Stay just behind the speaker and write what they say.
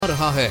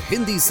रहा है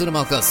हिंदी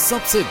सिनेमा का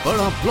सबसे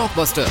बड़ा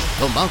ब्लॉकबस्टर।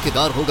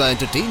 धमाकेदार होगा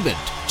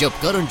एंटरटेनमेंट जब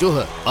करण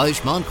जौहर,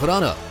 आयुष्मान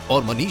खुराना और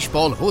मनीष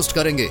पॉल होस्ट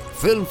करेंगे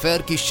फिल्म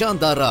फेयर की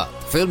शानदार रात।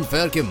 फिल्म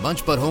फेयर के मंच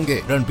पर होंगे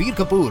रणबीर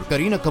कपूर,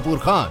 करीना कपूर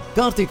खान,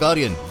 कार्तिक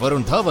आर्यन,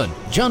 वरुण धवन,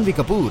 जानवी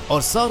कपूर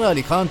और सारा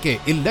अली खान के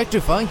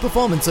इलेक्ट्रीफाइंग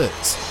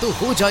परफॉर्मेंसेस। तो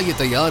हो जाइए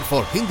तैयार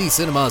for Hindi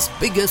cinema's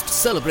biggest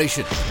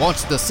celebration.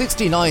 Watch the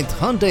 69th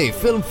Hyundai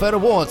Film Fair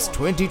Awards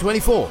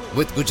 2024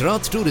 with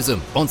Gujarat Tourism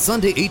on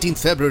Sunday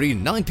 18th February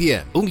 9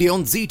 p.m. only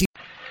on ZT.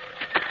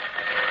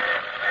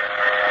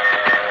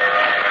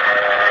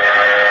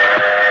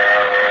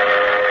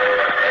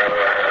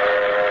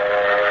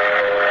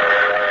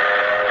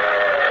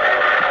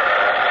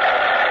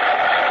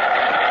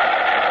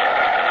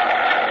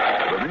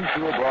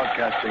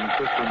 Broadcasting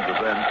Systems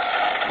events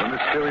The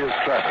Mysterious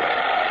Traveler,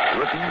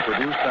 written,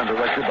 produced, and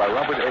directed by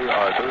Robert A.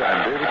 Arthur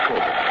and David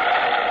Coben,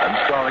 and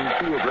starring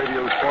two of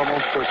radio's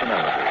foremost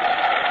personalities,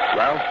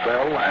 Ralph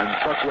Bell and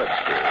Chuck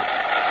Webster,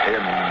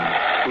 in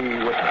Key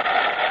Witness.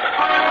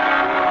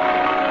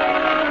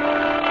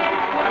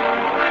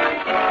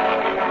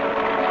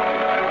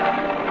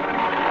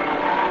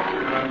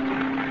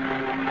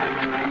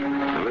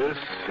 This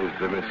is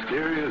The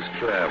Mysterious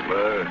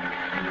Traveler,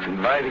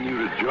 inviting you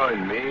to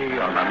join me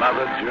on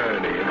another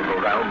journey into the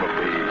realm of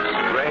the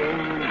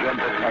strange and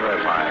the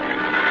terrifying.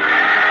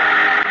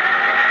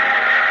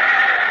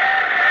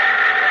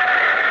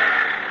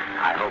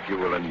 I hope you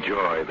will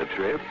enjoy the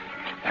trip,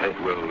 and it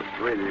will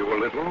thrill you a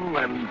little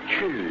and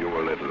chill you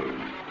a little.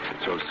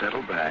 So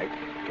settle back,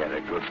 get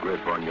a good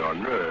grip on your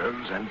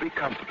nerves, and be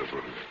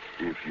comfortable,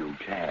 if you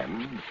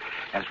can,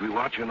 as we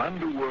watch an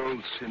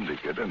underworld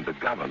syndicate and the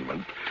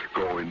government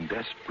go in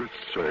desperate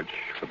search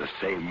for the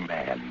same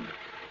man.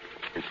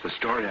 It's the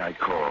story I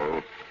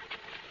call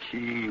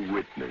Key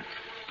Witness.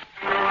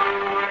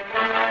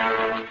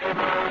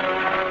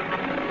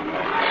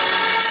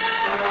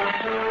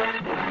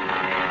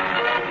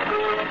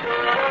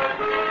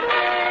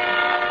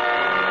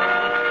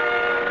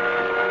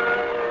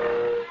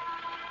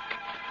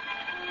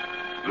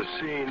 The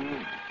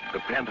scene, the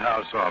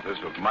penthouse office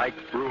of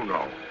Mike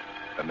Bruno,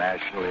 the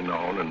nationally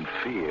known and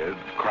feared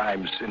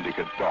crime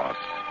syndicate boss.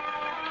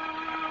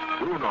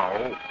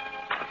 Bruno,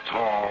 a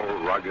tall,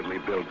 ruggedly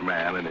built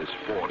man in his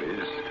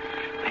 40s,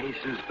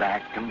 paces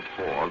back and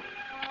forth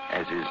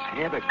as his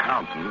head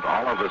accountant,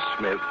 Oliver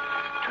Smith,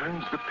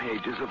 turns the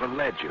pages of a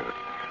ledger,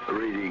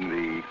 reading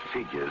the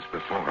figures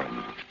before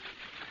him.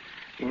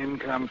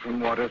 Income from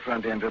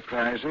Waterfront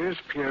Enterprises,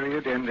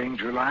 period ending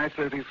July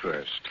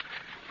 31st,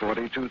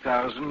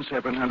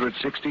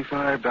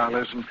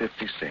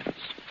 $42,765.50.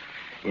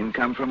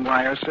 Income from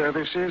Wire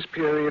Services,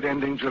 period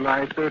ending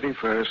July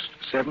 31st,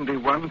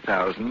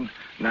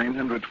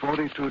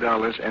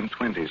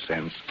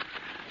 $71,942.20.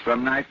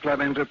 From Nightclub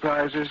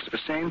Enterprises,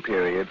 same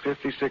period,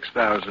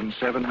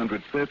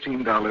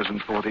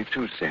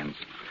 $56,713.42.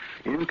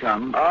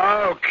 Income...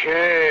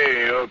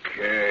 Okay.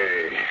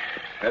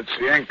 That's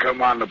the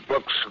income on the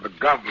books of the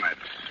government.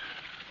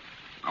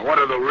 Now, what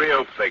are the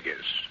real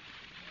figures?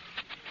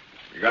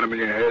 You got them in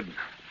your head?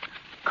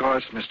 Of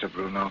course, Mr.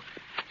 Bruno.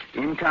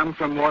 Income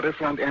from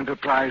Waterfront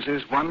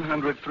Enterprises,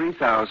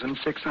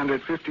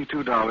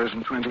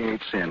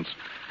 $103,652.28.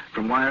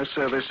 From Wire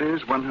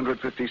Services,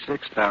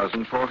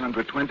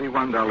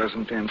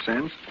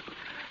 $156,421.10.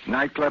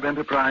 Nightclub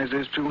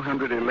Enterprises,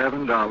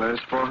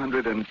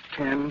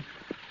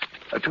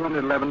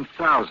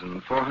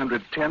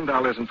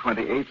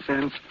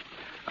 $211,410.28.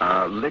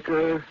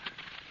 Liquor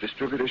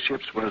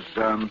distributorships was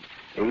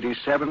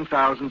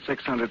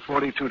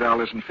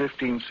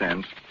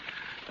 $87,642.15.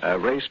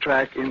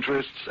 Racetrack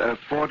interests,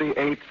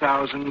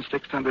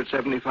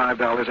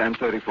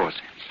 $48,675.34.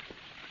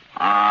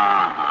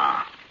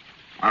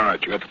 All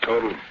right, you got the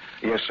total?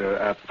 Yes,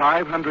 sir.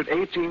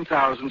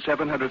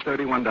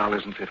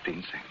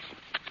 $518,731.15.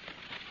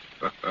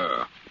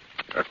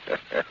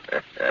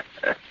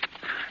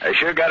 I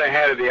sure got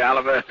ahead of you,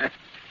 Oliver.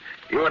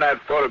 You and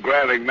that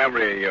photographic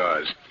memory of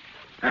yours.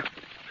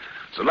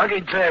 It's a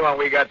lucky day when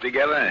we got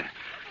together.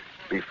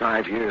 Be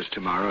 5 years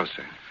tomorrow,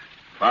 sir.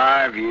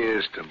 5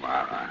 years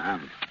tomorrow, huh?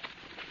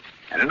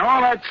 And in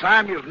all that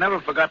time, you've never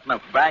forgotten a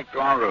fact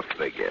or a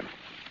figure.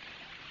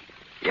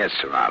 Yes,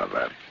 sir,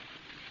 Oliver.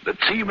 The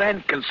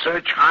T-men can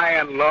search high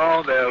and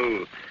low.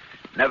 They'll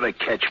never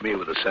catch me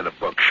with a set of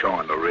books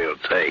showing the real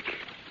take.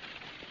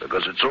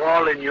 Because it's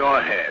all in your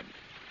head.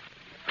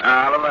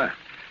 Huh, Oliver?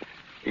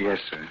 Yes,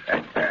 sir.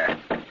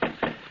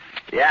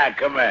 Yeah,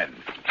 come in.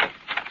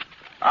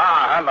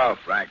 Ah, hello,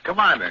 Frank. Come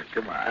on in,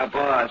 come on.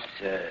 Boss,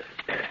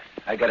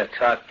 I gotta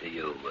talk to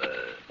you,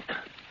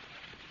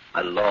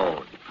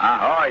 alone.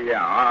 Oh,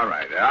 yeah, all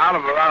right.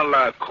 Oliver,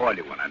 I'll call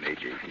you when I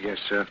need you. Yes,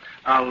 sir.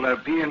 I'll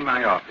be in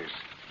my office.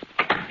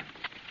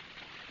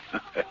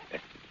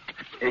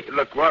 You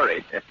look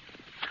worried.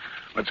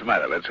 What's the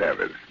matter? Let's have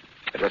it.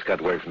 I just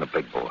got word from the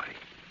big boy.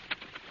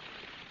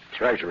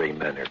 Treasury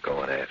men are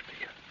going after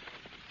you.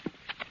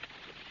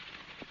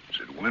 Is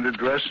it winter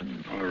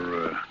dressing,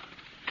 or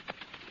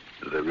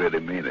do they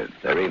really mean it?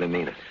 They really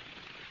mean it.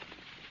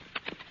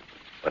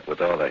 But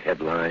with all the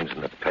headlines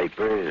in the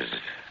papers,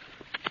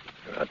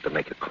 I ought to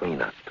make a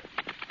cleanup.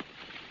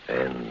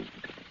 And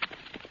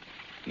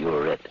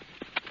you're it.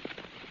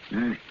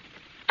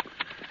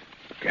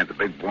 Can't the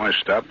big boy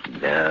stop?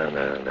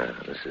 No.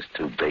 This is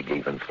too big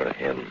even for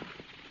him.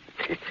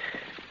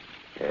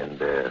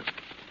 And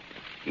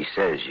he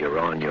says you're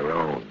on your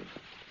own.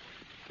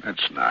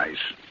 That's nice.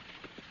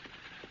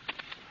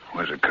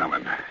 When's it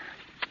coming?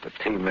 The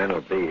T-men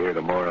will be here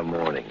tomorrow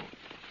morning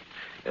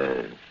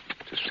to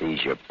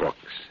seize your books.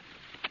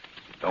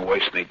 Don't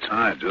waste any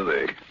time, do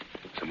they?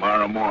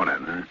 Tomorrow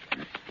morning, huh?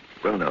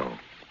 Bruno,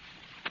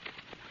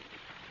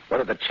 what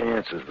are the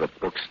chances of the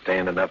books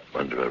standing up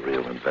under a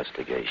real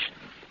investigation?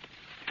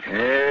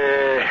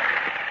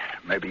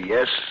 Maybe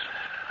yes,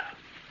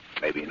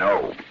 maybe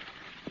no.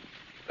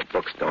 The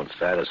books don't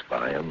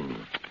satisfy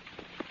them.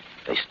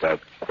 They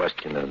start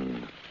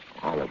questioning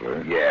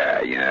Oliver.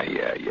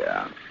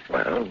 Yeah.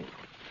 Well,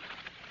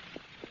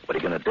 what are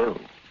you going to do?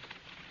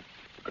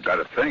 I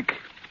gotta think.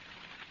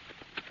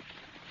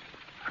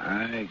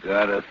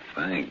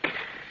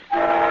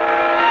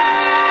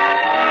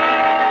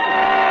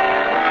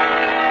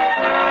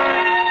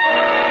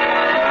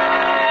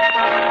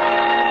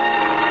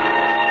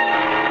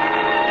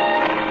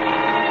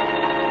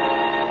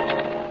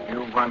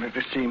 You wanted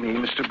to see me,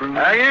 Mr. Bruno?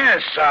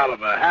 Yes,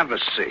 Oliver. Have a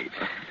seat.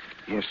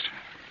 Yes, sir.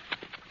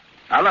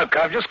 Now, look,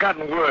 I've just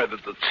gotten word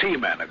that the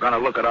T-men are going to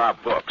look at our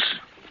books.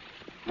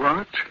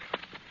 What?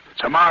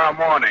 Tomorrow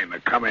morning, they're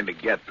coming to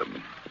get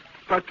them.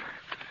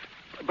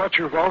 But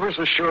you've always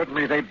assured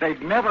me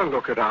they'd never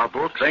look at our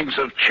books. Things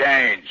have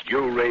changed.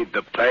 You read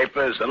the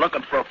papers. They're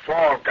looking for a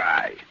fall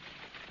guy.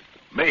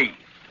 Me.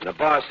 The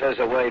boss has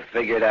a way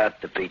figured out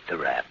to beat the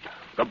rap.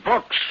 The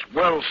books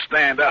will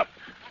stand up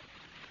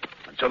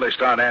until they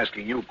start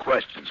asking you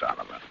questions,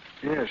 Oliver.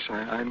 Yes,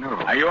 I know.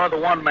 Now, you're the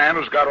one man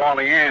who's got all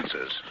the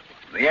answers.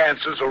 The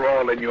answers are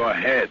all in your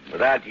head.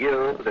 Without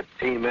you, the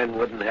T-men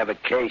wouldn't have a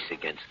case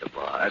against the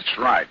boss. That's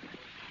right.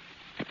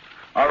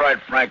 All right,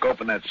 Frank,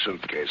 open that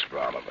suitcase for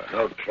Oliver.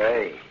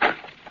 Okay.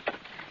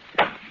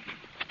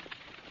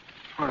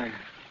 Why,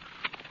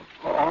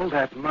 all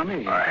that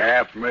money.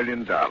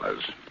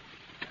 $500,000.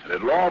 And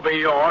it'll all be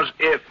yours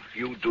if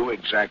you do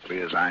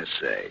exactly as I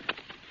say.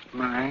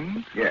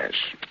 Mine? Yes.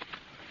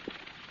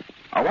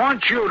 I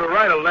want you to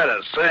write a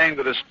letter saying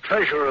that as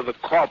treasurer of the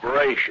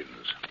corporations,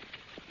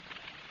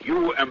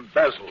 you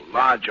embezzle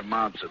large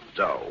amounts of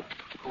dough.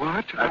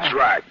 What? That's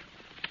right.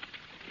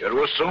 You're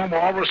to assume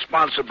all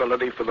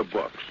responsibility for the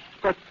books.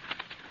 But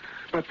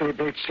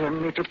they'd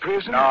send me to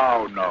prison?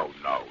 No.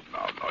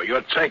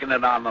 You're taking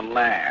it on the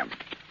lam.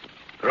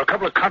 There are a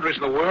couple of countries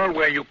in the world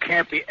where you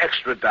can't be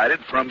extradited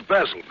for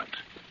embezzlement.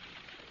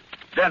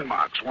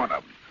 Denmark's one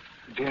of them.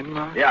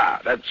 Denmark? Yeah,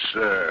 that's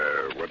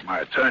what my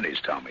attorneys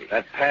tell me.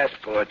 That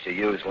passport you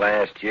used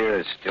last year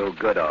is still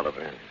good,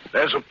 Oliver.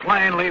 There's a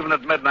plane leaving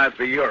at midnight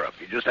for Europe.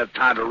 You just have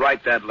time to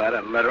write that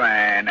letter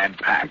and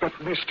pack. But,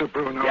 Mr.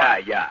 Bruno...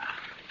 Yeah.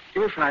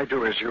 If I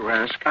do as you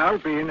ask, I'll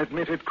be an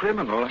admitted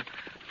criminal,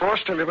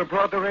 forced to live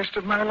abroad the rest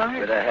of my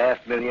life. With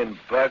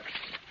 $500,000?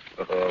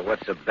 Oh,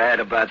 what's so bad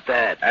about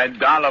that?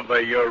 And,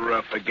 Oliver,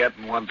 you're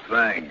forgetting one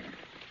thing.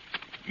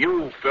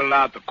 You fill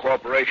out the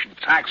corporation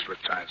tax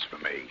returns for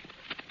me.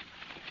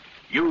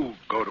 You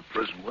go to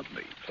prison with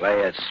me. Play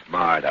it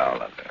smart,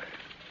 Oliver.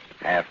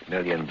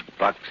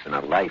 $500,000 and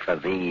a life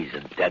of ease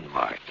in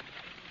Denmark.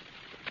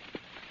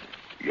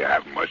 You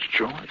haven't much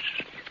choice.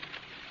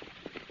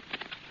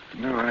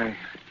 No,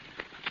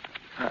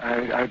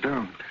 I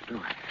don't, do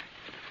I?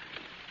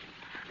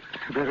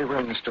 Very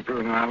well, Mr.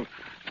 Bruno.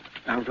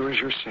 I'll do as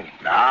you say.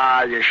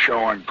 Nah, you're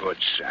showing good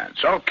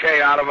sense.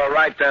 Okay, Oliver,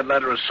 write that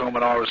letter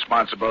assuming all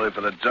responsibility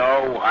for the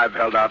dough I've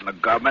held out in the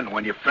government. And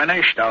when you're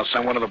finished, I'll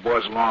send one of the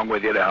boys along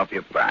with you to help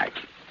you back.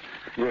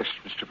 Yes,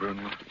 Mr.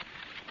 Bruno.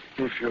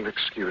 If you'll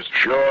excuse me.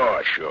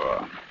 Sure.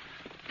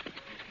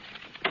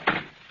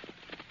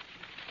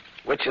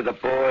 Which of the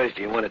boys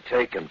do you want to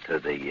take him to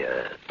the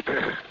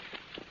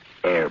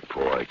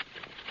airport?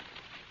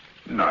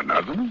 No,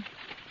 nothing.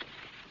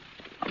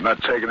 I'm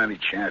not taking any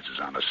chances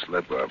on a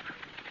slip-up.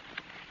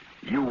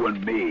 You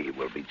and me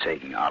will be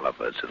taking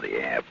Oliver to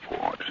the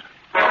airport.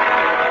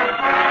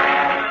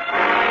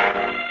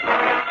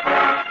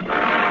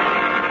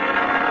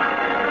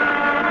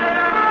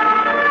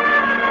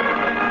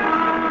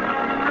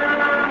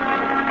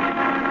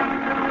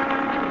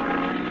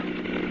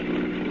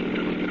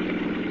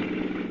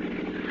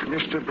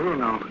 Mr.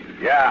 Bruno.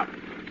 Yeah.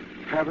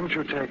 Haven't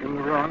you taken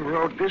the wrong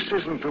road? This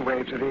isn't the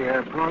way to the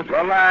airport.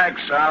 Relax,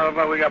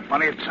 Oliver. We got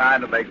plenty of time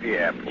to make the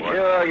airport.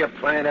 Sure, you're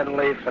planning to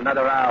leave for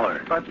another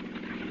hour. But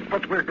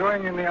we're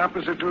going in the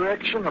opposite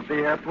direction of the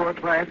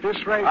airport. Why, at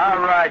this rate... All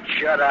right,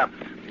 shut up.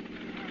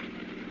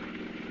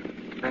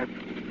 That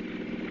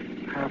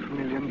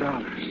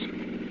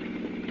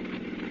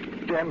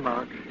 $500,000.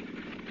 Denmark.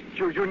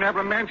 You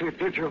never meant it,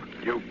 did you?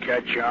 You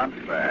catch on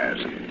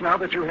fast. Now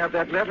that you have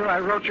that letter I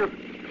wrote you,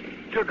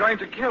 you're going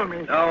to kill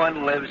me. No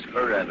one lives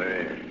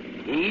forever.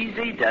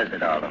 Easy does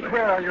it, Oliver.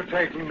 Where are you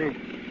taking me?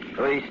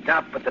 Please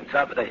stop at the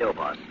top of the hill,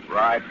 boss.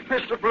 Right.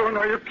 Mr.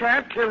 Bruno, you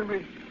can't kill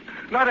me.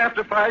 Not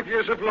after 5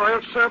 years of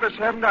loyal service.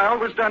 Haven't I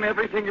always done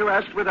everything you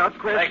asked without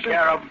question? Take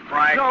care of him,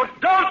 Frank. No,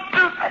 don't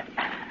do...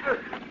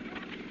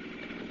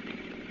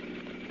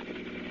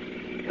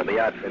 He'll be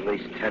out for at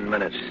least 10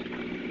 minutes.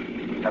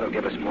 That'll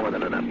give us more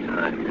than enough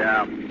time.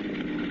 Yeah.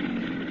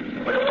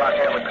 Where's the park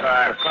of the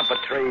car? A clump of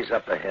trees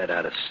up ahead,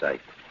 out of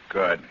sight.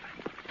 Good.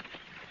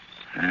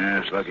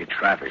 There's lucky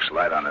traffic's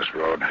light on this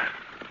road.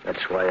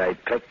 That's why I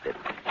picked it.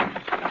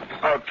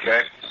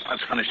 Okay,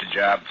 let's finish the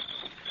job.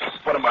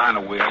 Put him behind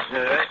the wheel. All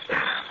right.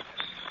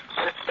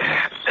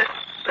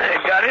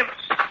 I got him.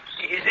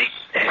 Easy.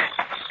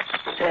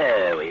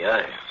 There we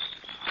are.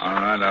 All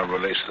right, I'll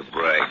release the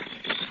brake.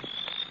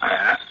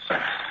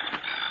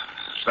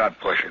 Start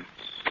pushing.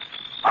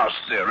 I'll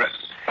steer it.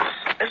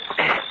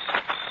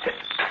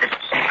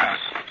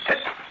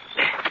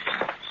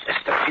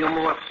 Just a few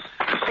more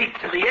feet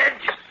to the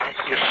edge.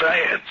 You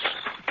say it's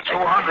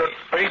 200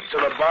 feet to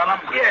the bottom?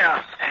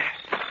 Yeah.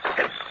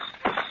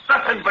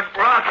 Nothing but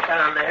rock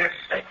down there.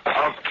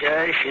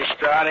 Okay, she's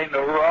starting to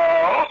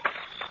roll.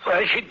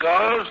 There she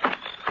goes.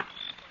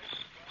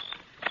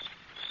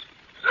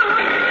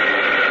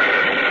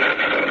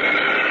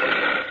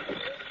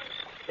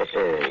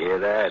 Hear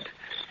that?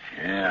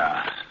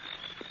 Yeah.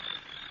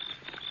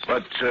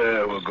 But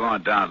we're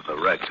going down to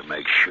the wreck to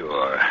make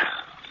sure.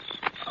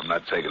 I'm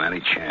not taking any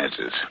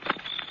chances.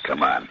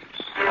 Come on.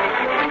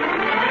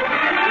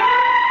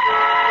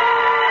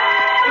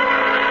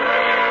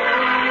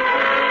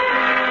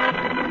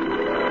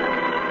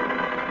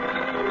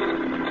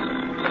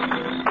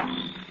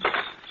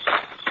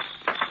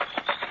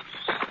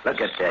 Look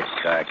at that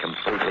car,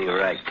 completely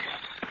wrecked.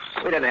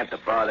 We didn't have to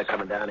bother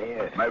coming down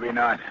here. Maybe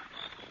not.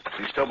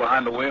 He's still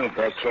behind the wheel?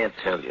 I can't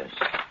tell you.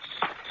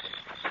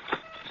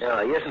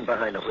 No, he isn't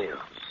behind the wheel.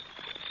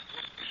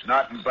 He's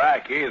not in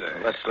back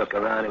either. Let's look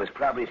around. He was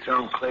probably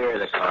thrown clear of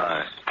the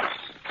car.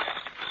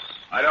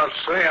 I don't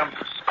see him.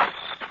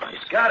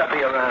 He's got to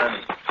be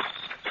around.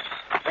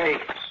 Hey,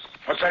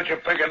 What's that you're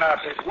picking up?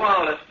 his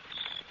wallet.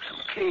 Some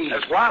keys.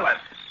 His wallet.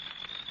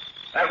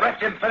 That wreck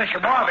didn't finish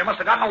him off. He must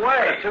have gotten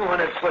away. A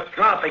 200-foot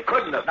drop. He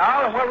couldn't have.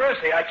 No, where is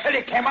he? I tell you,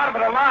 he came out of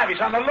it alive.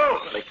 He's on the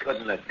loose. He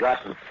couldn't have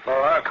gotten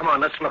far. Come on,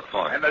 let's look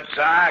for him. In the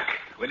dark.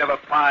 We never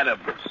find him.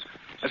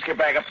 Let's get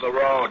back up the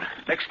road.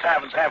 Next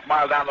tavern's half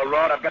mile down the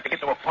road. I've got to get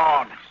to a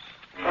pawn.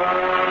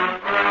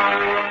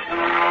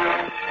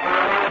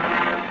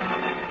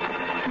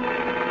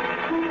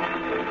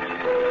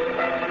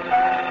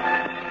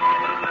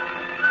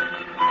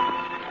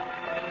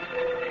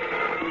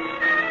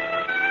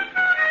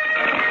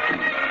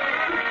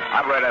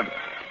 Operator,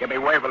 give me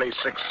Waverly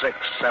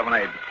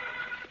 6678.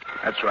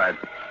 That's right.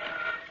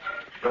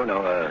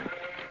 Bruno, what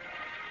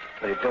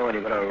are you doing?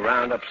 You going to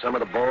round up some of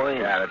the boys?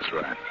 Yeah, that's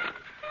right.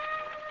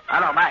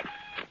 Hello, Mac.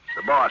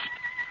 The boss.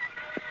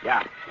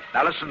 Yeah.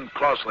 Now listen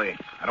closely.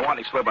 I don't want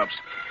any slip-ups.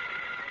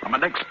 I'm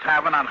at Nick's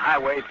Tavern on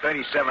Highway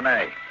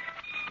 37A.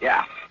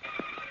 Yeah.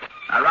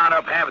 Now round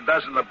up half a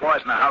dozen of the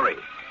boys in a hurry.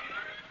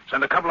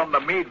 Send a couple of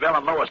them to Meadville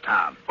and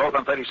Lewistown, both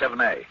on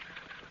 37A.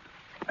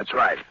 That's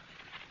right.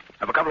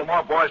 Have a couple of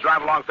more boys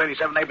drive along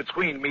 37A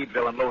between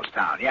Meadville and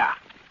Lewistown. Yeah.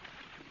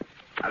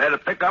 Now they're to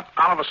pick up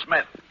Oliver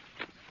Smith.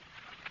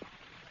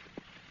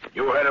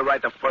 You heard it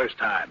right the first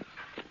time.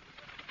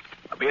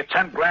 There'll be a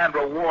 10 grand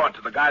reward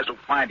to the guys who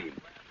find him.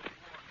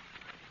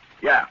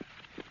 Yeah.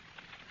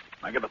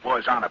 Now get the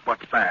boys on it,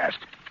 but fast.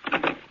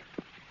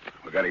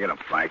 We gotta get him,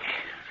 Frank.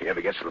 If he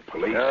ever gets to the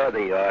police. Oh,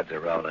 the odds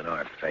are all in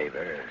our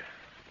favor.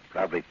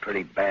 Probably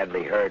pretty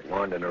badly hurt,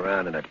 wandering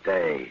around in a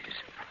daze.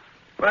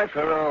 Right,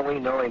 for all we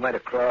know, he might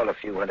have crawled a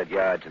few hundred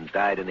yards and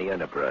died in the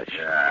underbrush.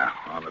 Yeah,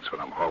 well, that's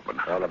what I'm hoping.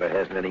 Oliver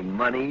hasn't any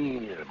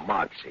money,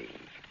 Moxie.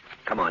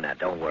 Come on now,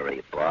 don't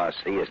worry, boss.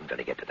 He isn't going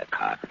to get to the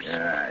cops.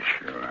 Yeah,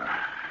 sure.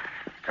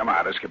 Come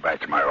on, let's get back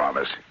to my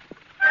office.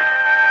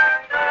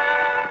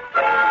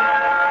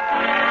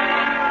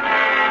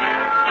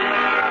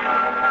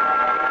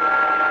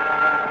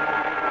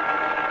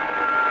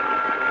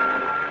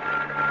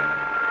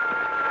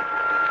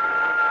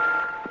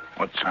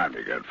 What time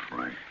you got,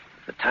 Frank?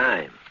 The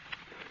time?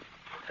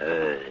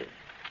 A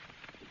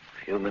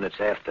few minutes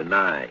after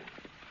 9.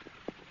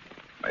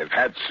 They've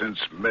had since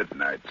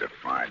midnight to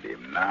find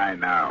him.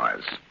 9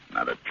 hours.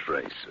 Not a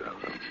trace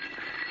of him.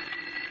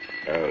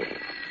 Hey,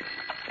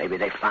 maybe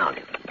they found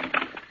him.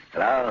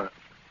 Hello?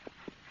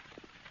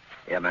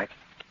 Yeah, Mac?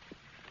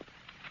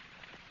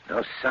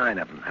 No sign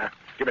of him, huh?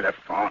 Give me that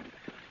phone.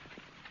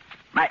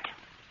 Mac,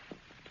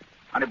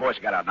 how many boys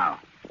you got out now?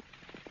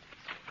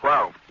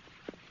 12.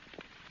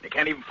 You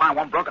can't even find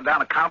one broken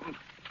down accountant?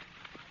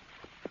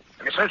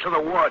 Have you searched for the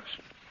woods,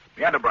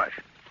 the underbrush?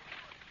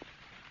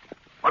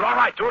 Well, all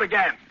right, do it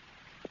again.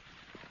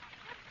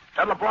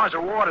 Tell the boys the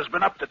reward has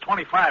been up to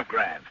 25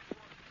 grand.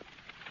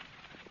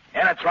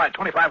 Yeah, that's right,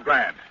 25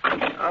 grand.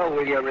 Oh,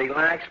 will you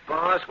relax,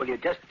 boss? Will you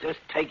just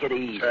take it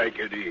easy? Take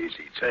it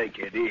easy, take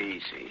it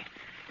easy.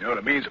 You know what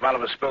it means if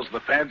Oliver spills the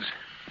feds?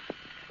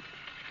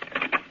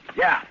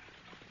 Yeah.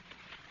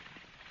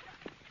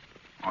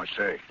 Oh, I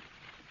say.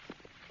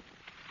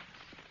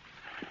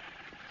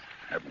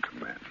 Have him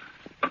come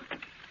in.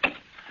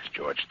 It's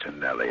George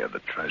Tonelli of the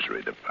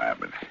Treasury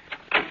Department.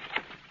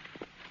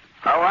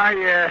 How are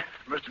you,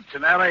 Mr.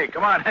 Tonelli?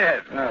 Come on in.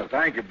 Oh,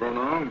 thank you,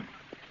 Bruno.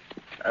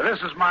 This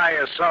is my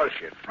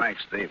associate, Frank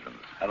Stevens.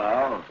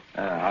 Hello.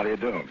 How do you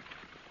do?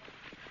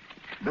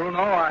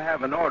 Bruno, I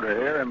have an order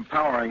here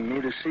empowering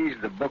me to seize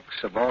the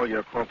books of all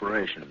your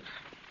corporations.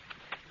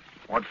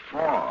 What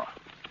for?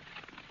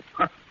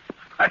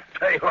 I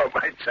pay all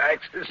my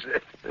taxes.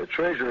 The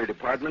Treasury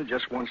Department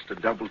just wants to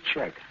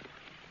double-check.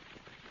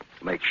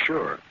 To make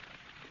sure.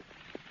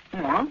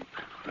 Well,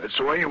 that's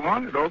the way you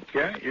want it.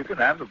 Okay, you can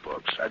have the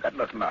books. I got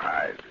nothing to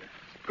hide.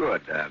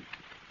 Good.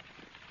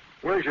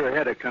 Where's your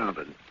head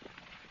accountant?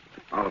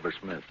 Oliver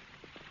Smith.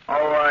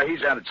 Oh,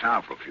 he's out of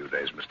town for a few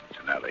days, Mr.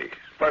 Tonelli.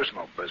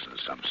 Personal business of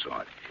some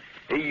sort.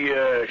 He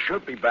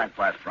should be back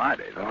by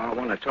Friday, though. I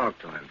want to talk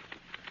to him.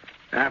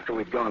 After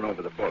we've gone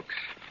over the books.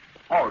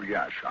 Oh,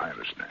 yes, I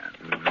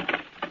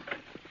understand.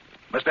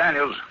 Miss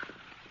Daniels,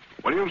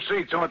 will you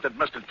see to it that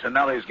Mr.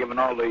 Tonelli is given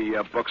all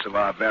the books of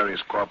our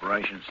various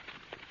corporations?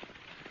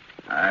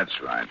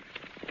 That's right.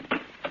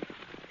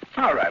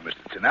 All right,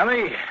 Mr.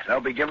 Tonelli.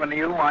 They'll be given to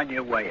you on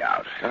your way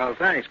out. Oh,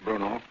 thanks,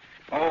 Bruno.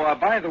 Oh,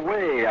 by the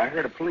way, I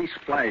heard a police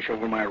flash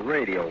over my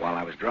radio while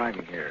I was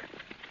driving here.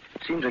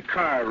 Seems a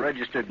car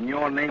registered in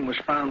your name was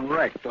found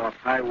wrecked off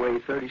Highway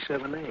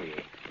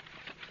 37A.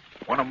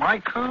 One of my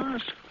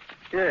cars?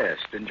 Yes.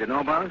 Didn't you know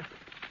about it?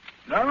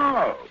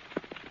 No.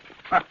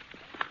 Huh.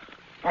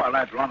 Well,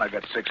 that run, I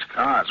got 6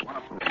 cars. One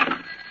of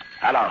them.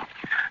 Hello.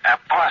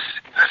 Boss,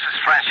 this is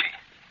Frenchie.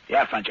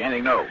 Yeah, Frenchie,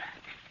 anything new?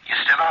 You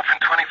still offering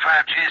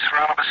 25 G's for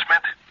Oliver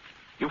Smith?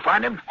 You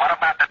find him? What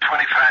about the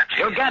 25 G's?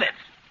 You'll get it.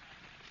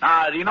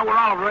 Do you know where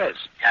Oliver is?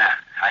 Yeah,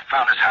 I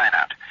found his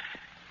hideout.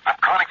 I'm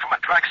calling from a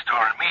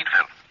drugstore in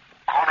Meadville.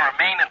 Corner of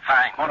Main and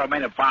Vine. Corner of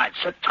Main and Vine.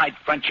 Sit tight,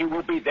 Frenchie.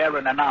 We'll be there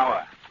in an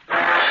hour.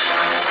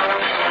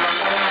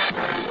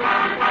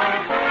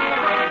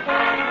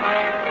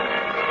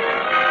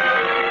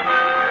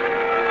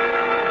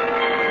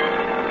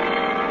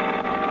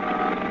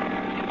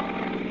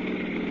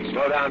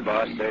 Slow down,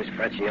 boss. There's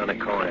Frenchie on the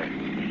corner.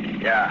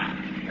 Yeah,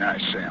 I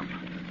see him.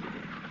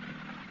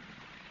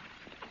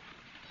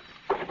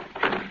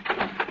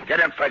 Get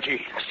in,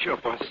 Frenchie. Sure,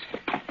 boss.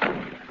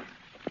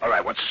 All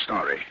right, what's the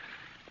story?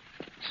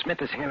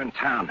 Smith is here in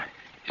town.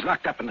 He's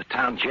locked up in the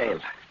town jail.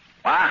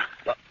 What?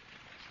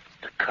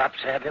 The cops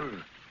have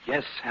him?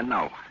 Yes and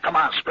no. Come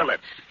on, spill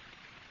it.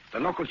 The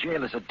local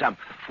jail is a dump,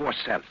 4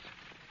 cells.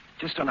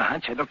 Just on a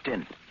hunch, I looked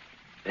in.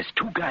 There's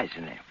 2 guys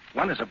in there.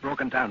 One is a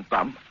broken-down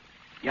bum.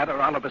 The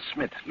other, Oliver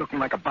Smith, looking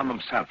like a bum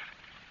himself.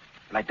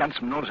 And I done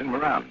some nosing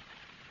around.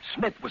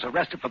 Smith was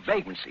arrested for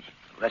vagrancy.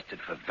 Arrested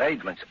for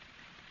vagrancy?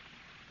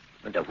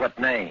 Under what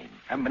name?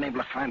 Haven't been able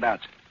to find out.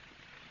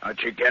 Don't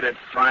you get it,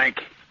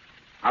 Frank?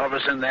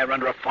 Oliver's in there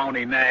under a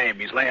phony name.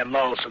 He's laying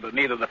low so that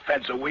neither the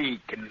feds or we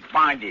can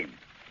find him.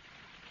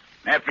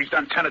 After he's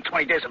done 10 or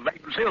 20 days of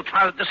vagrancy, he'll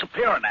try to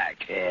disappear and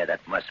act. Yeah,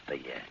 that must be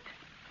it.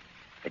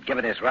 If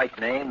given his right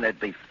name, there'd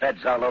be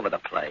feds all over the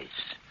place.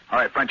 All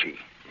right, Frenchie.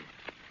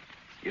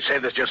 You say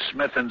there's just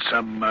Smith and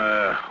some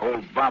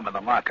old bum in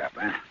the lockup,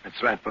 huh?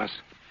 That's right, boss.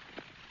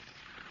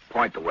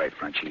 Point the way,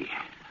 Frenchie.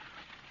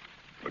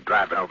 We're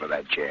driving over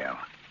that jail.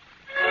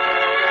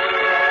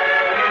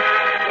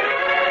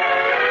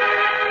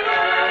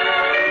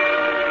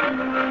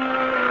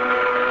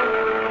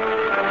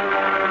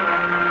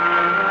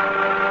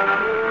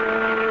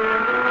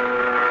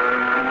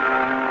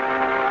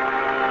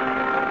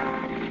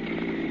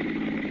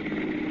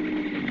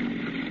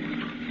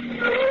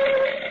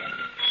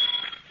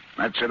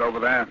 That's it over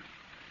there?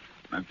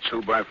 That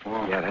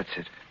 2x4? Yeah, that's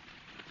it.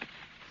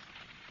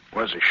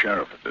 Where's the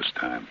sheriff at this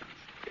time?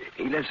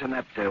 He lives in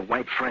that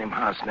white frame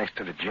house next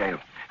to the jail.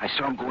 I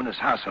saw him go in his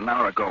house an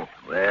hour ago.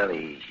 Well,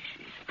 he's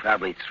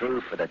probably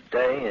through for the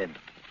day, and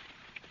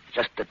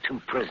just the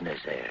 2 prisoners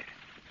there.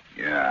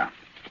 Yeah.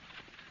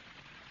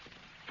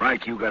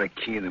 Frank, you got a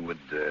key that would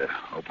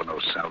open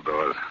those cell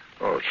doors?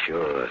 Oh,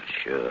 sure.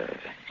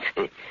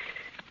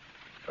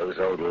 Those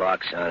old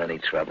locks aren't any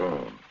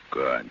trouble.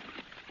 Good.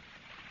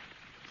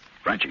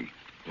 Frenchie.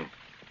 Yeah.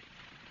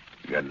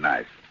 You got a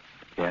knife?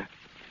 Yeah?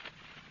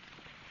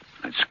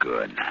 That's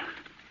good.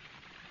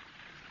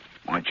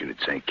 I want you to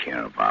take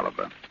care of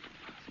Oliver.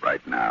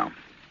 Right now.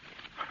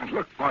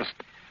 Look, boss,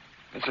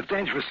 it's a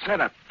dangerous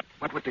setup.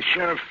 What with the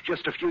sheriff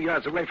just a few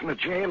yards away from the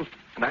jail,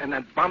 and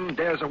that bum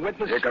there's a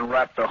witness? You can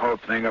wrap the whole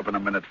thing up in a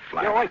minute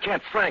flat. Yeah, why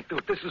can't Frank do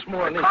it? This is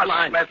more in his Because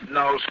line. Smith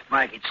knows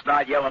Frank. He'd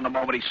start yelling the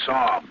moment he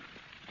saw him.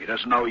 He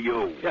doesn't know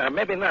you. Yeah,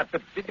 maybe not,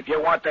 but... If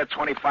you want that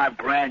 25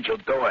 grand, you'll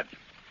do it.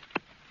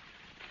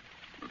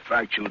 In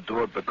fact, you'll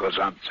do it because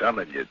I'm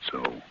telling you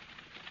to.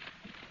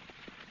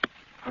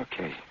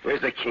 Okay.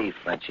 Here's the key,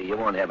 Frenchie. You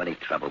won't have any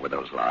trouble with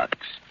those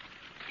locks.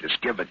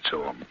 Just give it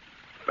to him.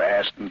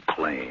 Fast and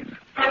clean.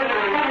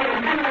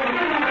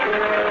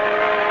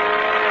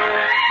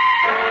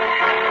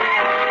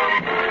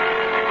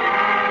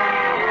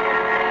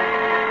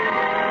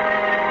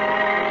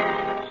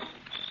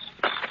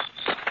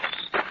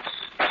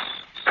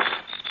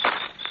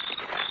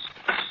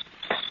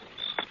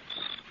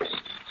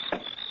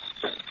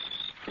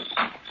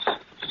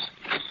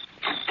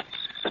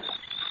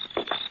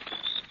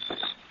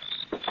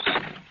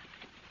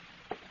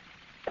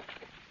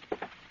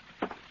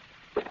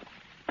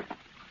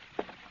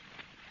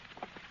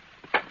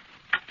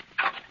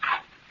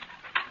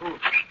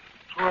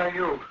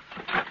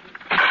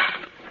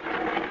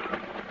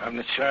 I'm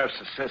the sheriff's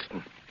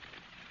assistant.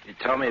 He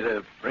told me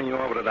to bring you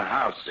over to the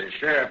house. The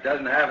sheriff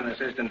doesn't have an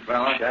assistant,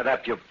 fellow. Shut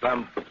up, you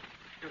bum.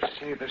 You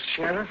see the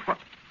sheriff? What?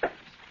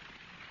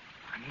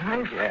 A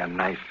knife? Yeah, a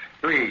knife.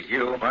 Please,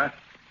 you. What?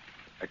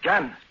 A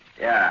gun?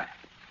 Yeah.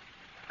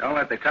 Don't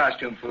let the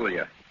costume fool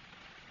you.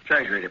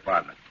 Treasury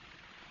Department.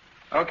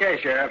 Okay,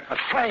 Sheriff. A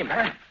flame,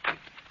 huh?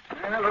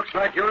 Well, looks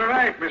like you were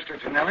right, Mr.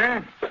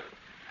 Tonelli.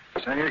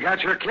 So you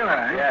got your killer,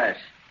 eh? Yes.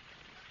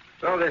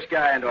 Throw this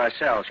guy into our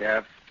cell,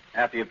 Sheriff,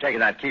 after you've taken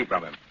that key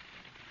from him.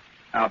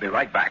 I'll be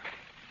right back.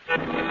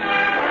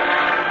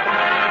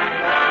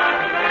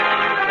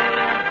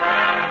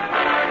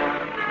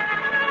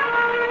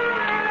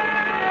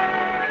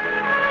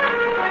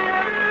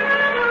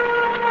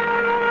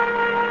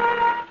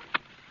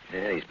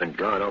 Yeah, he's been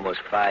gone almost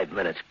 5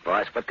 minutes,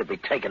 boss. What could be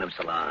taking him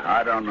so long?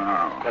 I don't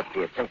know. Look,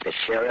 do you think the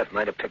sheriff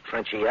might have picked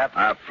Frenchie up?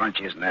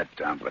 Frenchie isn't that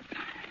dumb, but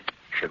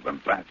should have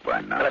been back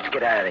by now. Let's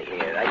get out of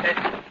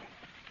here.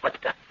 What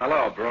the?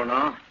 Hello,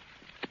 Bruno.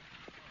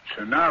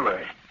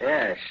 Tonelli.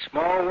 Yes,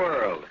 small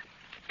world.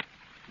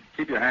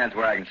 Keep your hands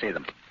where I can see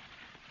them.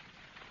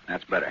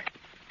 That's better.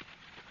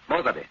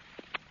 Both of you.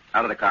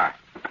 Out of the car.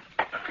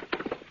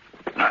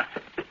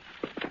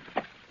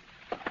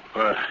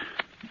 Where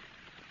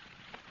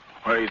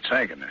are you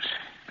taking us?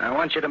 I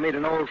want you to meet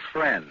an old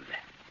friend.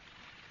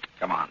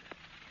 Come on.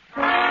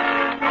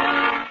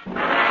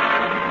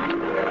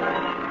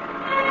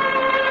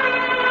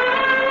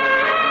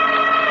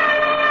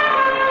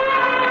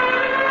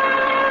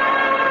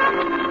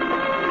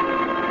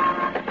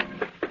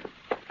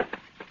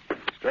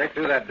 Straight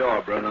through that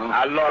door, Bruno.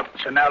 Now, look,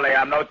 Tonelli,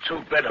 I'm no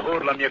two-bit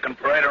hoodlum you can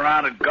parade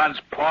around at guns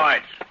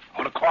point. I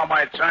want to call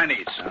my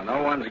attorneys. Now,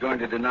 no one's going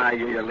to deny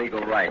you your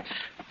legal rights.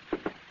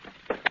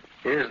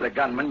 Here's the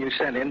gunman you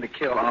sent in to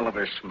kill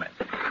Oliver Smith.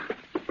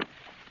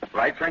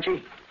 Right,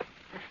 Frenchie?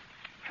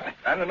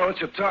 I don't know what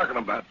you're talking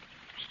about.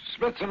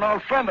 Smith's an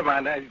old friend of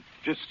mine. I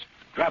just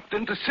dropped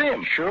in to see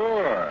him.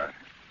 Sure.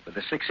 With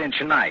a 6-inch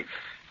knife.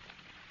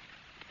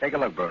 Take a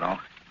look, Bruno.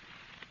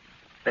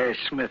 There's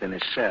Smith in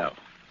his cell.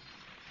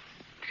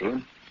 See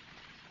him?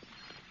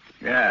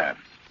 Yeah.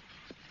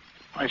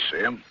 I see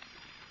him.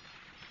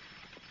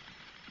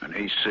 And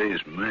he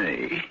sees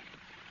me.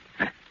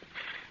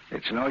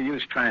 It's no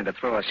use trying to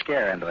throw a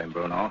scare into him,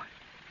 Bruno.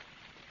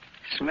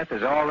 Smith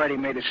has already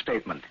made a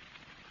statement.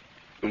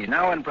 He's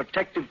now in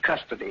protective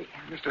custody.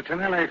 Mr.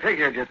 Tonelli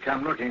figured you'd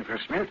come looking for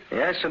Smith.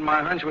 Yes, and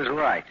my hunch was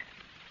right.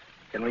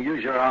 Can we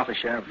use your office,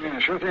 Sheriff? Yeah,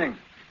 sure thing.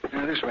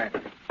 This way.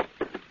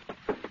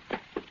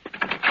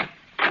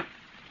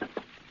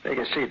 Take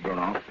a seat,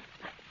 Bruno.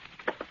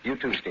 You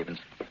too, Stevens.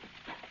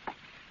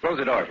 Close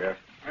the door, Sheriff.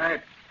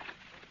 Right.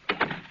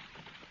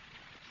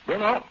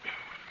 Bruno,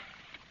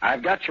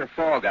 I've got your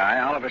fall guy,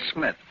 Oliver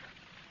Smith,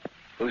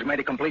 who's made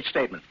a complete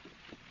statement.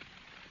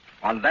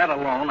 On that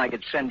alone, I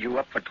could send you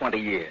up for 20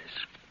 years.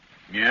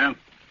 Yeah?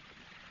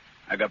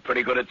 I got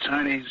pretty good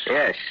attorneys.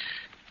 Yes,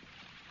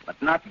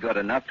 but not good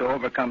enough to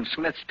overcome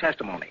Smith's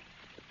testimony.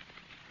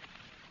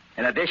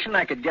 In addition,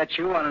 I could get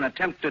you on an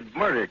attempted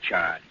murder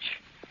charge.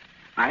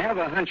 I have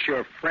a hunch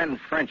your friend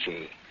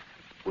Frenchie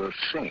will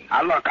sing.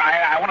 Now, look,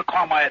 I want to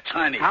call my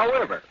attorney.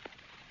 However,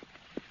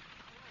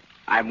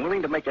 I'm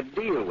willing to make a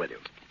deal with you.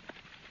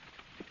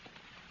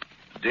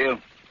 Deal?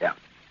 Yeah.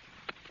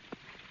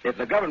 If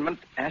the government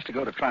has to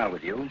go to trial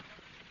with you,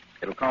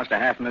 it'll cost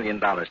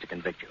 $500,000 to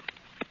convict you.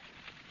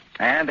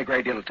 And a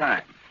great deal of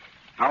time.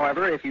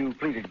 However, if you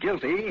pleaded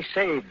guilty,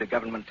 saved the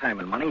government time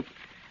and money,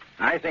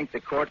 I think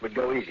the court would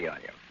go easy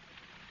on you.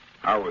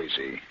 How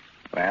easy?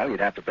 Well, you'd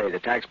have to pay the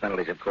tax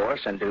penalties, of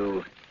course, and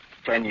do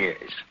 10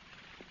 years.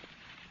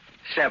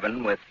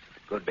 7 with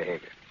good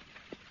behavior.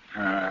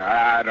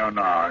 I don't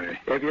know.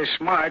 If you're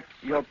smart,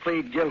 you'll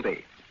plead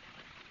guilty.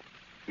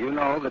 You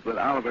know that with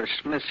Oliver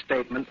Smith's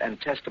statement and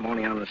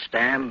testimony on the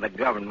stand, the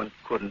government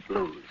couldn't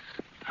lose.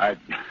 I've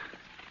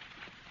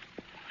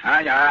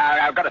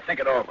got to think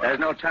it over. There's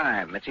no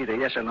time. It's either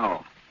yes or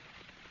no.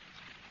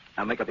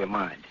 Now make up your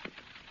mind.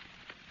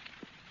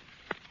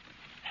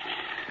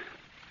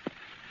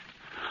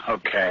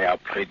 Okay, I'll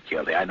plead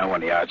guilty. I know when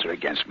the odds are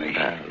against me.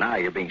 Now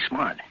you're being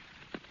smart.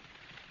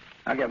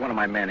 I'll get one of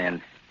my men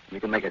in.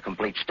 You can make a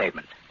complete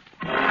statement.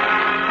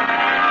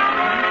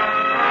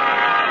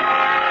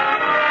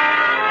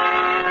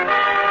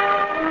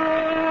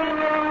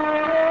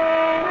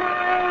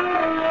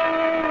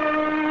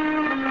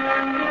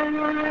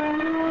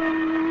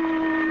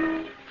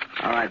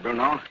 All right,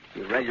 Bruno.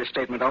 You read your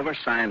statement over?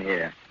 Sign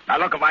here. Now,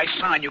 look, if I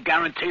sign, you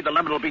guarantee the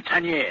limit will be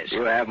 10 years.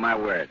 You have my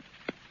word.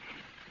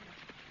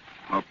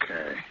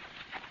 Okay.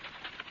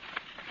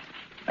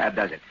 That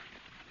does it.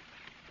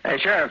 Hey,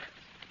 Sheriff,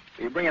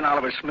 will you bring in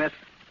Oliver Smith?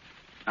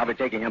 I'll be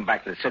taking him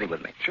back to the city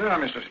with me. Sure,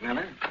 Mr.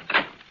 Tonelli.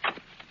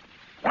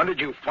 When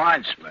did you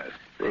find Smith?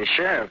 The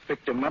sheriff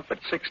picked him up at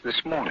 6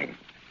 this morning,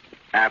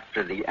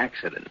 after the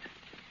accident.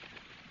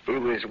 He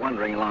was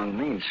wandering along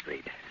Main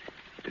Street.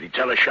 Did he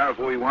tell the sheriff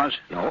who he was?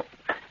 No.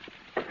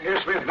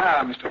 Here's Smith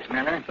now, Mr.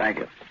 Tonelli. Thank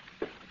you.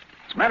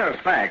 As a matter of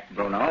fact,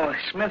 Bruno,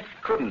 Smith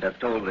couldn't have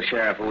told the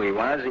sheriff who he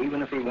was,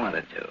 even if he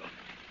wanted to.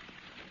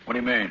 What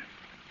do you mean?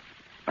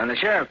 When the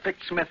sheriff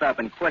picked Smith up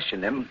and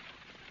questioned him,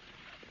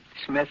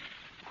 Smith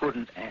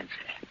couldn't answer.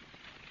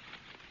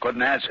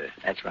 Couldn't answer.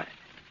 That's right.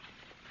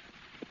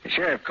 The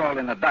sheriff called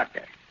in a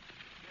doctor.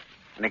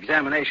 An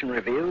examination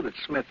revealed that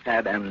Smith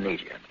had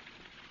amnesia.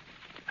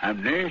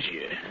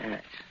 Amnesia?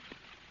 Yes.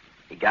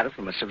 He got it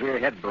from a severe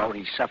head blow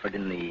he suffered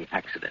in the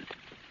accident.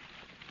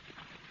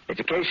 It's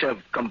a case of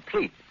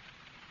complete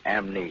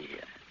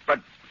amnesia. But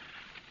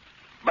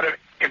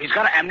if he's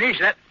got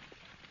amnesia,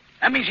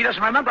 that means he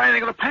doesn't remember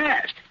anything of the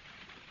past.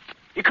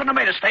 He couldn't have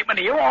made a statement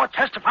to you or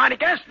testified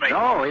against me.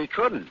 No, he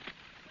couldn't.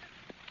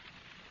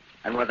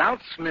 And without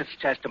Smith's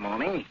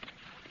testimony,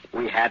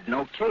 we had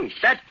no case.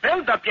 That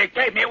build-up you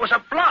gave me, it was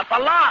a bluff, a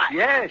lie.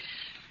 Yes.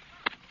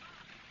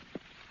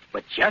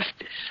 But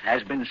justice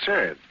has been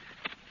served.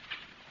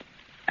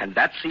 And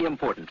that's the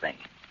important thing.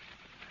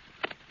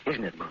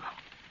 Isn't it, Bruno?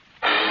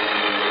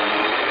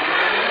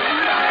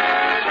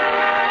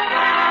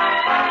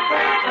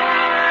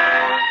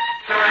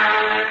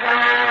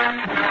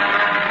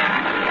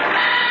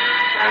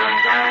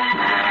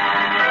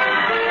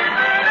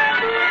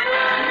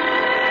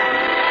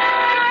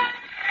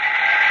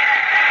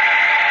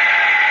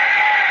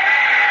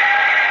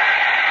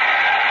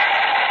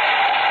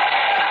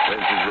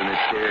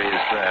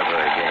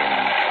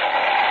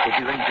 Did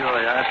you enjoy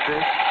our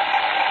trip?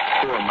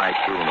 Poor Mike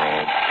Bruno.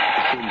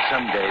 It seems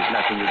some days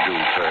nothing you do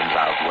turns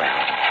out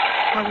well.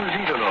 How was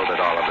he to know that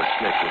Oliver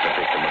Smith was a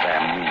victim of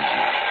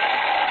amnesia?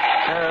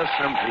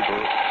 Some people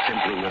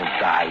simply won't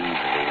die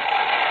easily.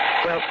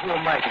 Well, poor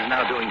Mike is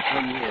now doing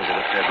 10 years at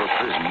a federal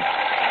prison.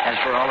 As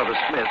for Oliver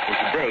Smith,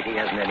 to date, he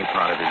hasn't any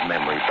part of his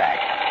memory back,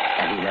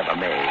 and he never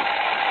may.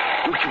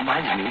 Which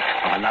reminds me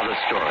of another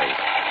story.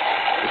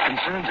 It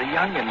concerns a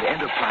young and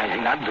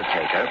enterprising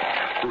undertaker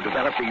who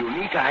developed a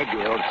unique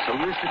idea of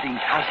soliciting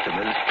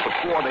customers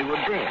before they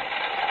were dead.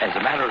 As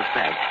a matter of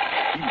fact,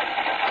 he...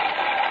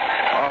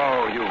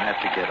 Oh, you have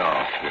to get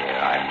off here.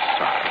 I'm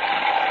sorry.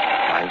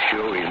 I'm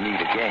sure we'll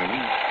meet again.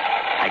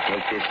 I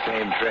take this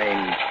same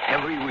train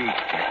every week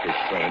at the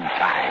same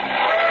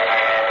time.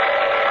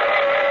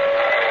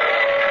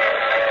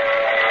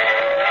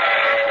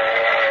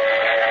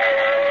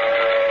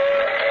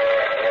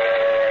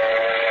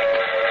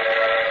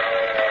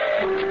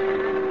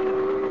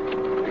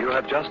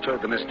 Just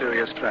heard The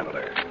Mysterious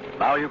Traveler.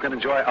 Now you can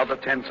enjoy other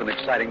tense and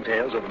exciting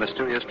tales of The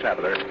Mysterious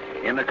Traveler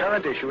in the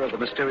current issue of The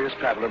Mysterious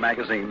Traveler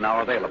magazine,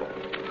 now available.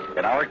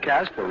 In our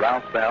cast were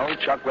Ralph Bell,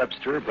 Chuck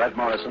Webster, Brett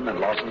Morrison, and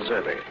Lawson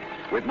Zerbe,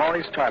 with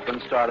Maurice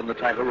Tarplin starred in the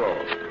title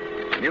role.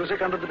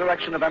 Music under the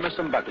direction of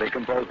Emerson Buckley,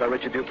 composed by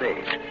Richard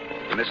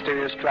DuPage. The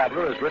Mysterious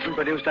Traveler is written,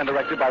 produced, and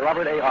directed by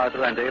Robert A.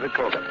 Arthur and David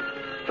Cogan.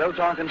 Phil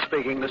Tonkin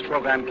speaking. This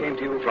program came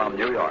to you from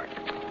New York.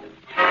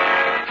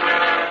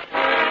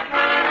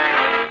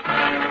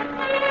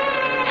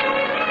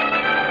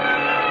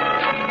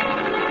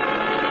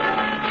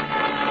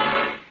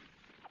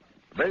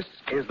 This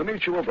is the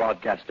Mutual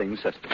Broadcasting System.